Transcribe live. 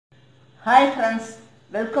Hi friends,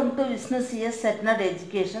 welcome to Vishnu CS SETNET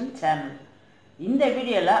education channel. In the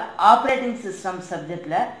video la operating system subject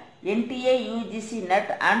la NTA UGC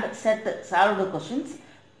NET and SET solved questions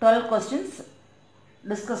 12 questions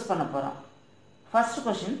discuss panna porom. First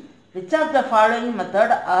question, which of the following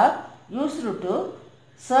method are used to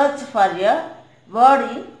search for a word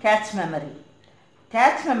in catch memory?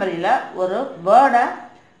 Catch memory la oru word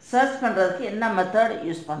search பண்றதுக்கு என்ன method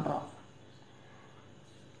use பண்றோம்?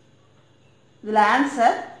 இதுல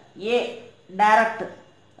answer A direct,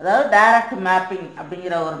 அதாவது direct mapping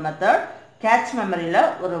அப்படிங்கிற ஒரு method catch மெமரியில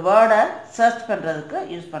ஒரு வேர்டை search பண்றதுக்கு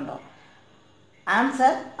யூஸ் பண்றோம்.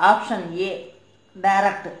 Answer option A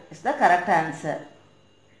direct is the correct answer.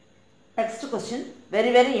 Next question,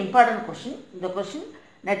 very important question. இந்த क्वेश्चन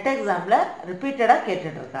நெட் எக்ஸாம்ல ரிப்பீட்டடா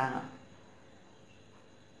கேட்டுட்டு இருக்காங்க.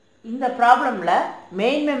 இந்த ப்ராப்ளம்ல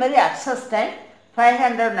main memory access time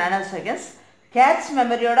 500 naноseconds, catch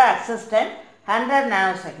மெமரியோட access time 100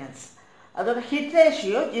 naноseconds, அதோட ஹிட்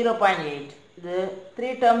ரேஷியோ 0.8. இது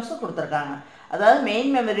 3 டேர்ம்ஸ் கொடுத்துருக்காங்க. அதாவது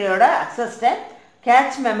main மெமரியோட access time,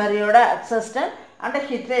 catch மெமரியோட access time and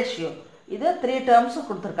hit ratio, இது 3 டேர்ம்ஸ்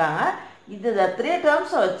கொடுத்துருக்காங்க. இது 3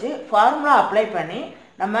 டேர்ம்ஸை வச்சு ஃபார்முலா அப்ளை பண்ணி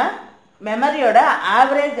நம்ம மெமரியோட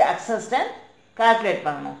ஆவரேஜ் அக்சஸ் டைம் கால்குலேட்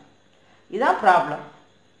பண்ணணும். இதுதான் ப்ராப்ளம்.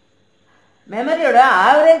 மெமரியோட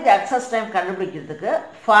ஆவரேஜ் அக்சஸ் டைம் கண்டுபிடிக்கிறதுக்கு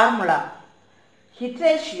formula hit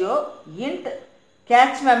ratio int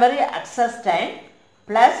cache memory access time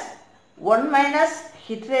plus 1 minus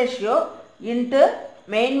hit ratio into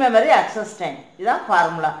main memory access time. இதுதான்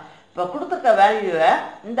ஃபார்முலா. இப்போ கொடுத்துருக்க வேல்யூவை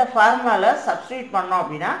இந்த ஃபார்முலாவில் சப்ஸ்டியூட் பண்ணோம்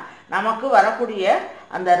அப்படின்னா நமக்கு வரக்கூடிய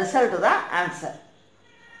அந்த ரிசல்ட் தான் answer.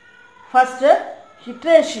 First hit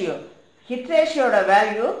ratio, hit ரேஷியோட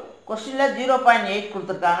value கொஸ்டினில் 0.8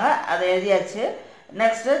 கொடுத்துருக்காங்க, அதை எழுதியாச்சு.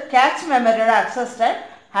 நெக்ஸ்ட்டு கேட்ச் மெமரியோட அக்சஸ் டைம்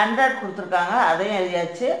 100 கொடுத்துருக்காங்க, அதையும்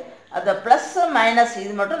எழுதியாச்சு. அதை ப்ளஸ் மைனஸ்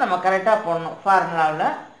இது மட்டும் நம்ம கரெக்டாக போடணும் ஃபார்முலாவில்.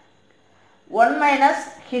 1 minus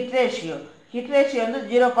hit ratio, hit ratio வந்து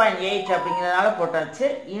 0.8 அப்படிங்கிறதுனால போட்டாச்சு.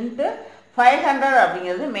 இன்ட்டு 500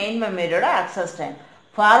 அப்படிங்கிறது மெயின் மெமரியோட அக்சஸ் டைம்.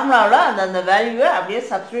 ஃபார்முலாவில் அந்த வேல்யூவை அப்படியே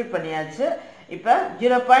சப்ஸ்டியூட் பண்ணியாச்சு. இப்போ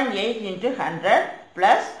 0.8 இன்ட்டு 100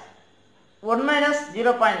 ப்ளஸ் 1 மைனஸ்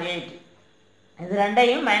 0.8, இது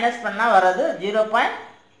ரெண்டையும் மைனஸ் பண்ணால் வர்றது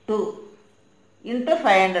 0.2 இன்ட்டு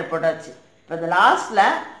 500 போட்டாச்சு. இப்போ இந்த லாஸ்ட்டில்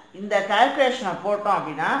இந்த கால்குலேஷனை போட்டோம்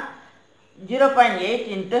அப்படின்னா 0.8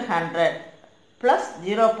 இன்ட்டு 100 ப்ளஸ்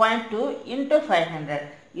 0.2 இன்ட்டு 500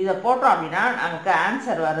 இதை போட்டோம் அப்படின்னா நமக்கு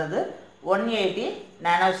ஆன்சர் வர்றது 180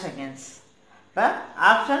 naноseconds. இப்போ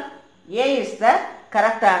option A is the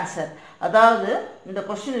correct answer. அதாவது இந்த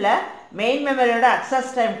கொஸ்டினில் மெயின் மெமரியோட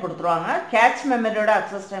அக்சஸ் டைம் கொடுத்துருவாங்க, கேட்ச் மெமரியோட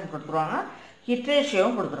அக்சஸ் டைம் கொடுத்துருவாங்க, ஹிட்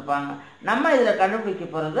ரேஷியோவும் கொடுத்துருப்பாங்க. நம்ம இதில் கண்டுபிடிக்க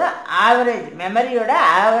போகிறது average, மெமரியோட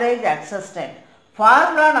average access time.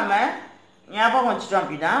 Formula நம்ம ஞாபகம் வச்சுட்டோம்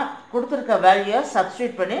அப்படின்னா கொடுத்துருக்க வேல்யூவை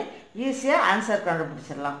சப்ஸ்டியூட் பண்ணி ஈஸியாக ஆன்சர்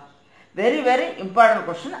கண்டுபிடிச்சிடலாம். Very important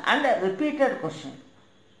question and repeated question.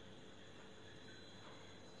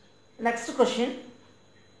 Next question,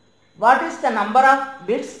 what is the number of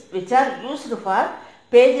bits which are used for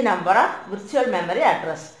page number of virtual memory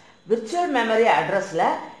address? virtual memory addressல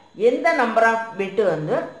எந்த நம்பர் ஆஃப் பிட்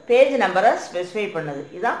வந்து page நம்பரை specify பண்ணுது?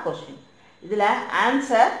 இதுதான் question. இதில்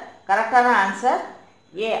answer, கரெக்டான answer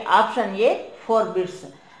A, option A 4 bits.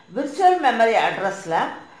 Virtual memory அட்ரஸில்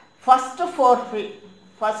first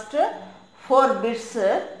 4 bits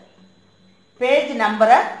page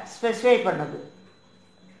நம்பரை specify பண்ணுது.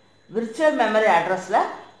 விர்ச்சுவல் மெமரி அட்ரஸில்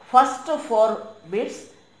ஃபஸ்ட்டு 4 பிட்ஸ்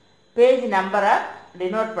பேஜ் நம்பரை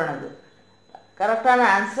டினோட் பண்ணுது. கரெக்டான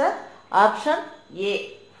answer option A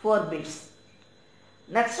 4 bits.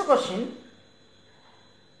 Next question,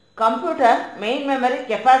 computer main memory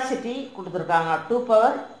capacity கொடுத்துருக்காங்க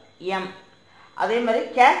 2^m. அதே மாதிரி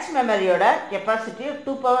கேட்ச் மெமரியோட கெப்பாசிட்டி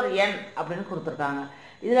 2^n அப்படின்னு கொடுத்துருக்காங்க.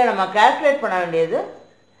 இதில் நம்ம கால்குலேட் பண்ண வேண்டியது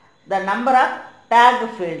the number of take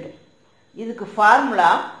field. இதுக்கு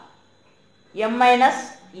ஃபார்முலா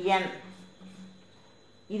m-n.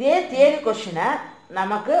 இதே தியரி கொஸ்டினை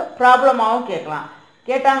நமக்கு ப்ராப்ளமாகவும்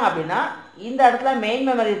கேட்டாங்க அப்படின்னா இந்த இடத்துல மெயின்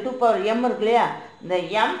மெமரி 2^m இருக்கு இல்லையா, இந்த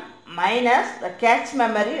m மைனஸ் த கேட்ச்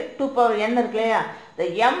மெமரி 2^n இருக்கு இல்லையா, இந்த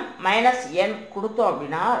m மைனஸ் n கொடுத்தோம்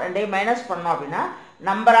அப்படின்னா ரெண்டையும் மைனஸ் பண்ணோம் அப்படின்னா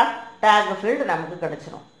நம்பர் ஆஃப் டேக் ஃபீல்டு நமக்கு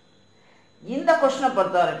கிடைச்சிடும். இந்த கொஸ்டினை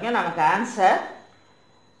பொறுத்த வரைக்கும் நமக்கு answer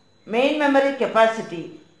main memory capacity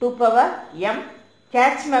 2^m,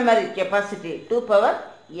 cache memory capacity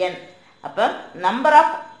 2^n. அப்போ நம்பர்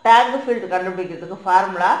ஆஃப் டேக் ஃபீல்டு கண்டுபிடிக்கிறதுக்கு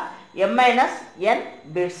ஃபார்முலா m-n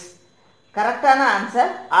பிட்ஸ். கரெக்டான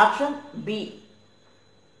answer option B.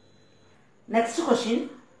 Next question,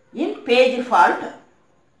 இன் பேஜ் ஃபால்ட்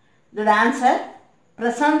இதோட answer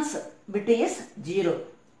presence bit is 0.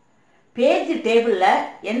 Page table la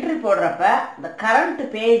entry போடுறப்ப the current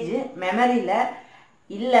page memory la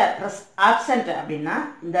இல்ல absent அப்படினா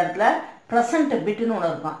இந்த இடத்துல present bit னு ஒன்னு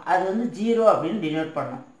இருக்கும் அது வந்து 0 அப்படினு denote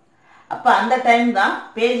பண்ணும் அப்ப அந்த டைம் தான்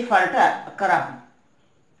page fault occur ஆகும்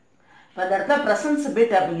இப்ப இந்த இடத்துல presence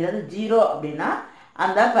bit அப்படிங்கிறது 0 அப்படினா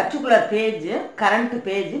அந்த particular page current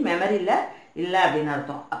page memory la இல்ல அப்படினு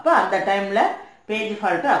அர்த்தம் அப்ப அந்த டைம்ல page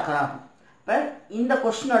fault occur ஆகும் இப்ப இந்த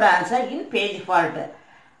क्वेश्चनோட answer in page fault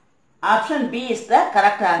option B is the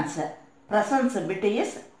correct answer presence bit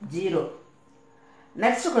is 0.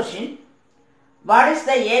 Next question, what is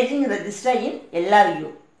the aging register in LRU?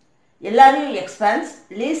 LRU expands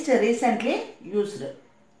least recently used.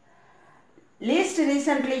 Least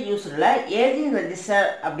recently used la aging register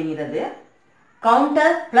அப்படிங்கிறது counter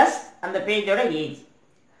plus அந்த பேஜோட age.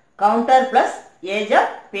 Counter plus age of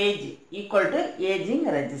page equal to aging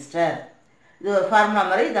register. இது ஒரு formula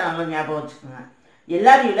மாதிரி இதை நம்ம ஞாபகம் வச்சுக்கோங்க.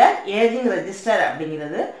 LRU ல aging register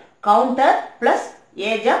அப்படிங்கிறது counter plus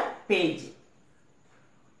age of page.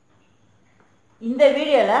 இந்த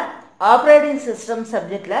வீடியோல ஆப்பரேட்டிங் சிஸ்டம்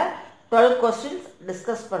சப்ஜெக்ட்ல 12 क्वेश्चंस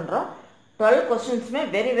டிஸ்கஸ் பண்றோம் 12 क्वेश्चंसமே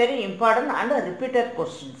very very important and repeated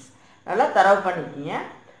questions நல்லா தரவு பண்ணிக்கீங்க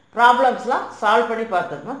ப்ராப்ளம்ஸ்லாம் சால்வ் பண்ணி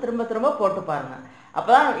பார்த்துக்கோங்க திரும்ப திரும்ப போட்டு பாருங்க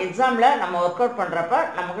அப்பதான் எக்ஸாம்ல நம்ம வொர்க் அவுட் பண்றப்ப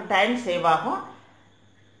நமக்கு டைம் சேவ் ஆகும்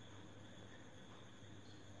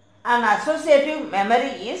an associative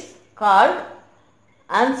memory is called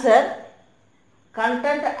answer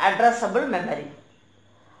content addressable memory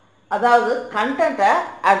அதாவது கண்டென்ட்டை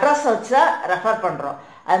அட்ரஸ் வச்சு ரெஃபர் பண்ணுறோம்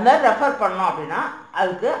அது மாதிரி ரெஃபர் பண்ணோம் அப்படின்னா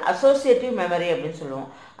அதுக்கு அசோசியேட்டிவ் மெமரி அப்படின்னு சொல்லுவோம்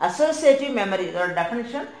அசோசியேட்டிவ் மெமரி இதோட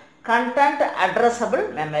டெஃபினிஷன் கண்டென்ட் அட்ரஸபிள்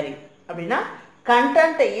மெமரி அப்படின்னா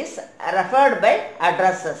content is referred by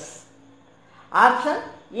addresses option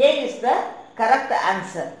A is the correct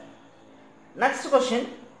answer next question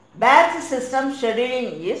batch system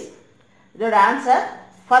scheduling is இதோட answer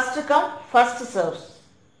first come first serves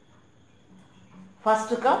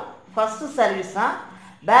first come first service தான்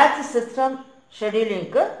batch system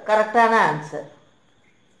ஷெட்யூலிங்க்கு கரெக்டான answer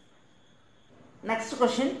next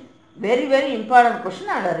question very very important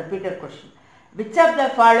question and repeated question which of the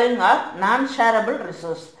following R நான் shareable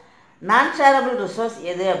resource நான் shareable resource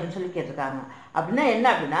எது அப்படின்னு சொல்லி கேட்டிருக்காங்க அப்படின்னா என்ன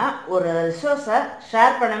அப்படின்னா ஒரு ரிசோர்ஸை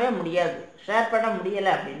ஷேர் பண்ணவே முடியாது ஷேர் பண்ண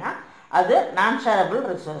முடியலை அப்படின்னா அது நான் ஷேரபிள்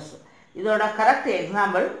ரிசோர்ஸ் இதோட கரெக்ட்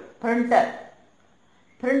எக்ஸாம்பிள் பிரிண்டர்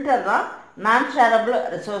பிரிண்டர் தான் நான் ஷேரபிள்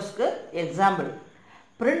ரிசோர்ஸ்க்கு எக்ஸாம்பிள்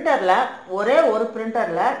பிரிண்டரில் ஒரே ஒரு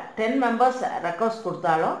பிரிண்டரில் 10 மெம்பர்ஸ் ரெக்வஸ்ட்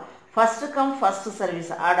கொடுத்தாலும் ஃபஸ்ட்டு கம் ஃபஸ்ட்டு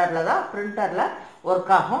சர்வீஸ் ஆர்டரில் தான் பிரிண்டரில்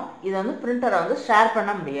ஒர்க் ஆகும் இது வந்து பிரிண்டரை வந்து ஷேர்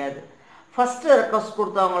பண்ண முடியாது ஃபஸ்ட்டு ரெக்வஸ்ட்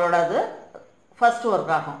கொடுத்தவங்களோடது ஃபஸ்ட்டு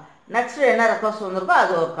ஒர்க் ஆகும் நெக்ஸ்ட்டு என்ன ரெக்வஸ்ட் வந்திருக்கோ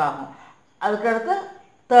அது ஒர்க் ஆகும் அதுக்கடுத்து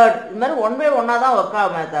தேர்ட் இது மாதிரி ஒன் பை ஒன்னாக தான் ஒர்க்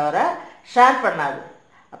ஆகுமே தவிர ஷேர் பண்ணாது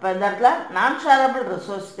அப்போ இந்த இடத்துல நான் ஷேரபிள்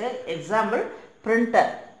ரிசோர்ஸ்க்கு எக்ஸாம்பிள்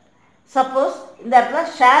பிரிண்டர் சப்போஸ் இந்த இடத்துல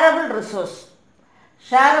ஷேரபிள்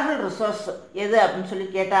ரிசோர்ஸ் எது அப்படின்னு சொல்லி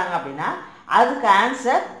கேட்டாங்க அப்படின்னா அதுக்கு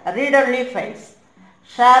answer read only files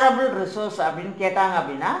shareable resource அப்படின்னு கேட்டாங்க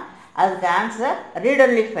அப்படின்னா அதுக்கு ஆன்சர் ரீட்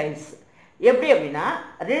ஒன்லி ஃபைல்ஸ் எப்படி அப்படின்னா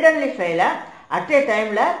ரீட் ஒன்லி ஃபைலை அட் ஏ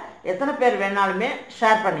டைமில் எத்தனை பேர் வேணாலுமே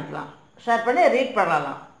ஷேர் பண்ணிக்கலாம் ஷேர் பண்ணி ரீட்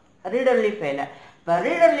பண்ணலாம் ரீட் ஒன்லி ஃபைலை இப்போ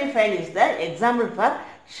read only file is the example for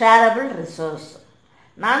shareable resource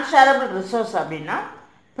நான் ஷேரபிள் ரிசோர்ஸ் அப்படின்னா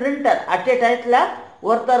பிரிண்டர் அட் ஏ டைத்தில்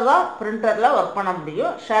ஒருத்தர் தான் பிரிண்டரில் ஒர்க் பண்ண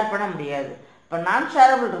முடியும் ஷேர் பண்ண முடியாது இப்போ நான்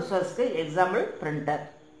shareable ரிசோர்ஸ்க்கு example printer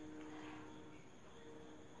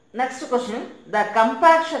next question the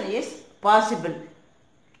கம்பேக்ஷன் is possible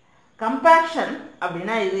கம்பேக்ஷன்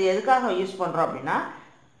அப்படின்னா இது எதுக்காக யூஸ் பண்ணுறோம் அப்படின்னா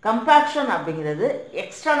கம்பேக்ஷன் அப்படிங்கிறது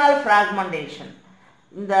எக்ஸ்டர்னல் ஃப்ராக்மெண்டேஷன்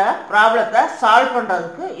இந்த ப்ராப்ளத்தை சால்வ்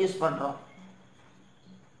பண்ணுறதுக்கு யூஸ் பண்ணுறோம்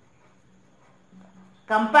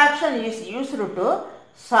compaction is used to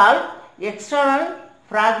solve external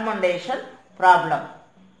fragmentation problem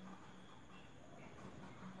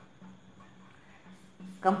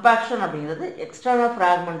compaction அப்படிங்கிறது external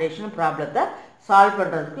fragmentation ப்ராப்ளத்தை சால்வ்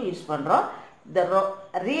பண்ணுறதுக்கு யூஸ் பண்ணுறோம் இந்த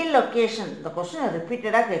ரீலொகேஷன் இந்த கொஸ்டின்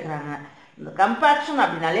ரிப்பீட்டடாக கேட்குறாங்க இந்த கம்பேக்ஷன்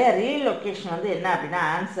அப்படின்னாலே ரீலொகேஷன் வந்து என்ன அப்படின்னா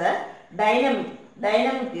answer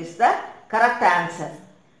dynamic is the correct answer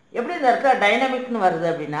எப்படி இந்த இடத்துல டைனமிக்னு வருது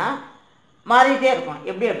அப்படின்னா மாறிட்டே இருக்கும்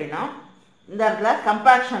எப்படி அப்படின்னா இந்த இடத்துல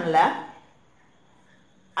கம்பேக்ஷனில்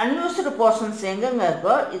அன்யூஸ்டு போர்ஷன்ஸ் எங்கெங்கே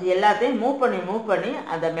இருக்கோ இது எல்லாத்தையும் மூவ் பண்ணி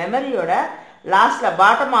அந்த மெமரியோட லாஸ்ட்டில்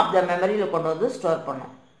பாட்டம் ஆஃப் த மெமரியில் கொண்டு வந்து ஸ்டோர்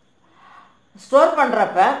பண்ணும் ஸ்டோர்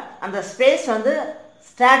பண்ணுறப்ப அந்த ஸ்பேஸ் வந்து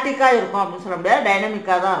ஸ்டாட்டிக்காக இருக்கும் அப்படின்னு சொல்ல முடியாது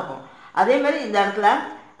டைனமிக்காக தான் இருக்கும் அதே மாதிரி இந்த இடத்துல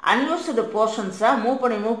அன்யூஸ்டு போர்ஷன்ஸை மூவ்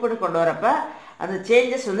பண்ணி கொண்டு வரப்ப அந்த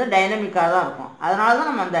சேஞ்சஸ் வந்து டைனமிக்காக தான் இருக்கும். அதனால தான்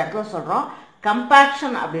நம்ம அந்த இடத்துல சொல்கிறோம்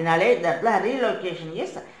கம்பேக்ஷன் அப்படின்னாலே இந்த இடத்துல relocation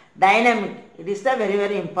is dynamic. It is the very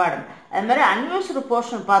very important. அது மாதிரி அன்யூஸ்டு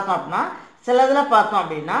போர்ஷன் பார்த்தோம் அப்படின்னா சிலதில் பார்த்தோம்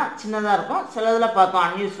அப்படின்னா சின்னதாக இருக்கும், சிலதில் பார்த்தோம்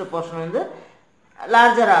அன்யூஸ்டு போர்ஷன் வந்து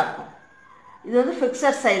லார்ஜராக இருக்கும். இது வந்து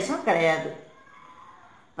ஃபிக்ஸட் சைஸும் கிடையாது.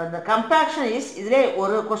 அந்த கம்பேக்ஷன் இஸ் இதிலே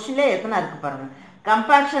ஒரு கொஸ்டின்லே எத்தனை இருக்குது பாருங்கள்.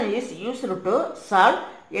 கம்பேக்ஷன் is used to solve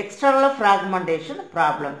external fragmentation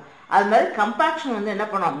problem. அது மாதிரி கம்பேக்ஷன் வந்து என்ன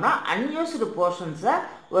பண்ணோம்னா அன்யூஸ்டு போர்ஷன்ஸை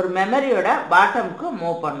ஒரு மெமரியோட பாட்டமுக்கு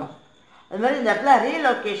மூவ் பண்ணும். அது மாதிரி இந்த இடத்துல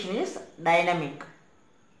ரீலொகேஷன் இஸ் டைனமிக்.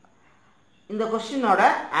 இந்த கொஸ்டினோட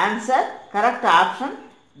answer correct option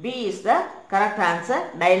B is the correct answer,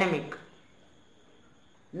 dynamic.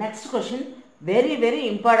 Next question very very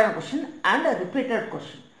important question and repeated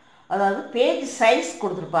question. அதாவது பேஜ் சைஸ்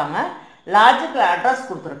கொடுத்துருப்பாங்க, லாஜிக்கல் அட்ரஸ்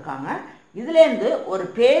கொடுத்துருக்காங்க. இதுலேருந்து ஒரு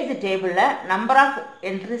பேஜ் டேபிளில் நம்பர் ஆஃப்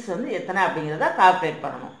என்ட்ரிஸ் வந்து எத்தனை அப்படிங்கிறத கால்குலேட்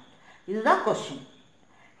பண்ணணும். இதுதான் கொஸ்டின்.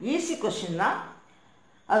 ஈஸி கொஸ்டின் தான்.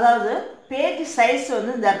 அதாவது பேஜ் சைஸ்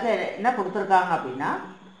வந்து இந்த இடத்துல என்ன கொடுத்துருக்காங்க அப்படின்னா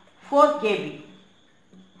 4 KB,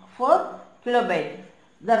 4 கிலோபைட்.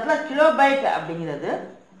 இந்த இடத்துல கிலோபைட் அப்படிங்கிறது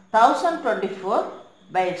 1024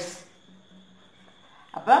 bytes.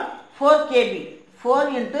 அப்போ 4 KB 4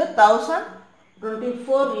 into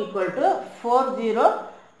 1024 equal to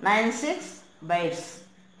 4096 bytes.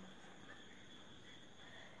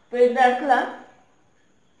 இப்போ இந்த இடத்துல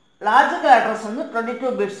லாஜிக்கல் அட்ரஸ் வந்து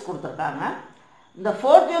 22 பிட்ஸ் கொடுத்துருக்காங்க. இந்த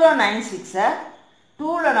 4096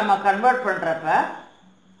 2ல் நம்ம கன்வெர்ட் பண்ணுறப்ப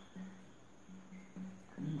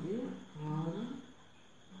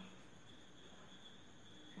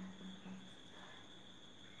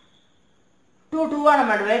 2 2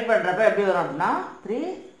 நம்ம டிவைட் பண்ணுறப்ப எப்படி வரும் அப்படின்னா 3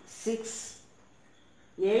 6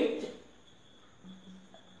 8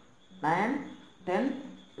 9 10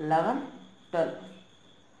 11 12.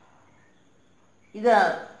 இதை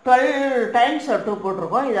 12 டைம்ஸ் 2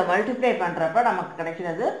 போட்டிருக்கோம். இதை மல்டிப்ளை பண்ணுறப்ப நமக்கு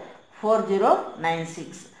கிடைக்கிறது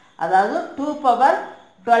 4096. அதாவது 2 power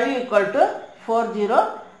 12 equal to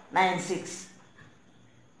 4096.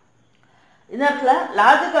 இந்த இடத்துல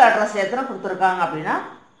லாஜிக்கல் அட்ரஸ் எத்தனை கொடுத்துருக்காங்க அப்படின்னா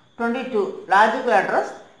 22. லாஜிக்கல்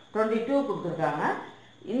அட்ரஸ் 22 கொடுத்துருக்காங்க.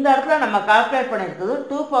 இந்த இடத்துல நம்ம கால்குலேட் பண்ணியிருக்கிறது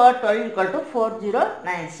 2 power 12 equal to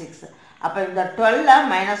 4096. அப்போ இந்த 12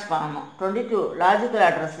 மைனஸ் பண்ணணும். 22 லாஜிக்கல்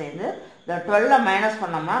அட்ரஸ்லேருந்து இந்த 12 மைனஸ்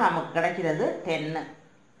பண்ணோம்னா நமக்கு கிடைக்கிறது 10.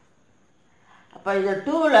 அப்போ இதை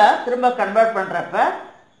 2ல் திரும்ப கன்வெர்ட் பண்ணுறப்ப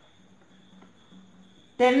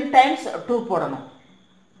 10 டைம்ஸ் 2 போடணும்.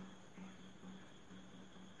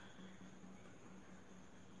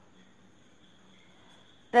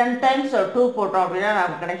 10 டைம்ஸ் 2 போட்டோம் அப்படின்னா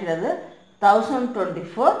நமக்கு கிடைக்கிறது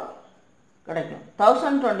 1024 கிடைக்கும்.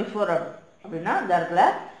 1024 அப்படின்னா இந்த இடத்துல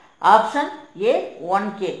option A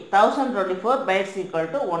 1K 1024 bytes equal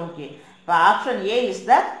to 1K. இப்போ option A is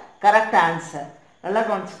the correct answer. நல்லா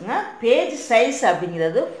கவனிச்சுக்கோங்க. பேஜ் சைஸ்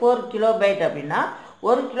அப்படிங்கிறது 4 கிலோபைட் அப்படின்னா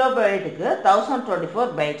 1 கிலோபைட்டுக்கு 1024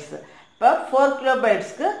 bytes. இப்போ 4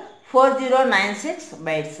 கிலோபைட்ஸ்க்கு 4096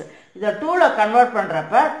 bytes. இதை 2ல் கன்வெர்ட்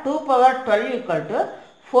பண்ணுறப்ப 2 power 12 equal to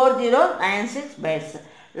 4096 bytes.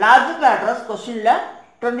 Logical address கொஸ்டினில்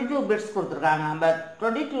 22 பிட்ஸ் கொடுத்துருக்காங்க. நம்ம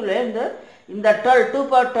 22லேருந்து இந்த 12 2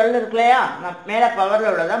 power 12 இருக்கு இல்லையா, நம்ம மேலே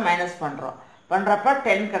பவரில் உள்ளதை மைனஸ் பண்ணுறப்ப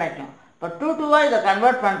 10 கிடைக்கும். இப்போ 2 2 இதை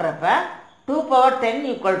கன்வெர்ட் பண்ணுறப்ப 2 power 10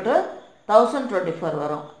 equal to 1024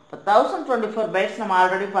 வரும். இப்போ 1024 bytes நம்ம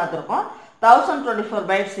ஆல்ரெடி பார்த்துருக்கோம். 1024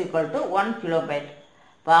 bytes equal to 1 kilobyte.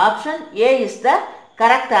 இப்போ option A is the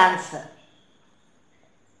correct answer.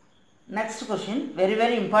 Next question very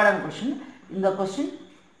very important question. இந்த கொஸ்டின்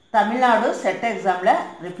தமிழ்நாடு செட் எக்ஸாமில்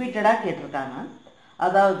ரிப்பீட்டடாக கேட்டிருக்காங்க.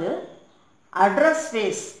 அதாவது அட்ரஸ்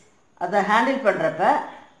ஸ்பேஸ் அதை ஹேண்டில் பண்ணுறப்ப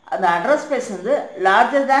அந்த அட்ரஸ் ஸ்பேஸ் வந்து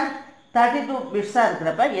லார்ஜர் தேன் 32 பிட்ஸாக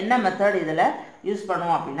இருக்கிறப்ப என்ன மெத்தட் இதில் யூஸ்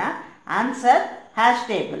பண்ணுவோம் அப்படின்னா answer hash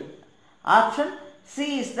table. Option C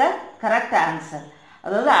is the correct answer.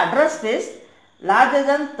 அதாவது அட்ரஸ் ஸ்பேஸ் லார்ஜர்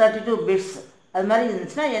தேன் 32 பிட்ஸ் அது மாதிரி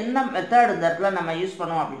இருந்துச்சுன்னா என்ன மெத்தட் இந்த இடத்துல நம்ம யூஸ்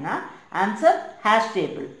பண்ணுவோம் அப்படின்னா answer hash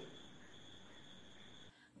table.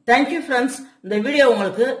 Thank you friends. இந்த வீடியோ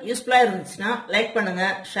உங்களுக்கு யூஸ்ஃபுல்லாக இருந்துச்சுன்னா லைக் பண்ணுங்க,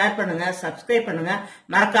 ஷேர் பண்ணுங்க, சப்ஸ்கிரைப் பண்ணுங்க,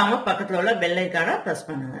 மறக்காம பக்கத்தில் உள்ள பெல் ஐக்கானை ப்ரெஸ்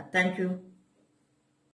பண்ணுங்க. தேங்க்யூ.